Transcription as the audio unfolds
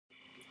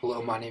Hello,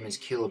 my name is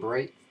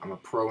Pallab. I'm a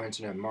pro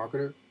internet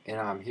marketer, and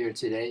I'm here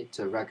today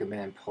to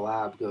recommend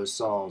Pallab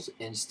Ghosal's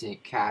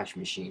instant cash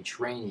machine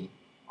training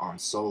on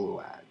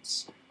solo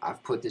ads.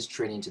 I've put this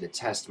training to the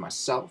test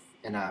myself,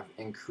 and I've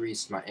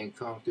increased my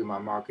income through my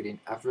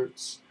marketing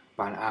efforts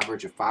by an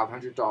average of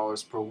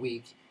 $500 per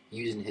week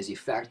using his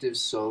effective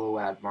solo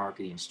ad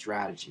marketing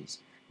strategies.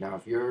 Now,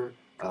 if you're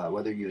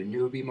whether you're a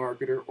newbie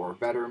marketer or a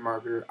veteran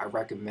marketer, I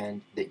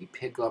recommend that you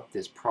pick up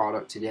this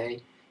product today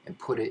and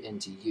put it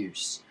into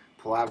use.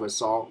 Pallab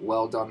Ghosal,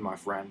 well done, my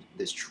friend.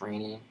 This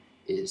training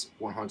is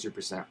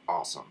 100%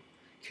 awesome.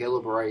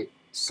 Caleb Wright,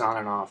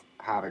 signing off.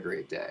 Have a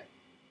great day.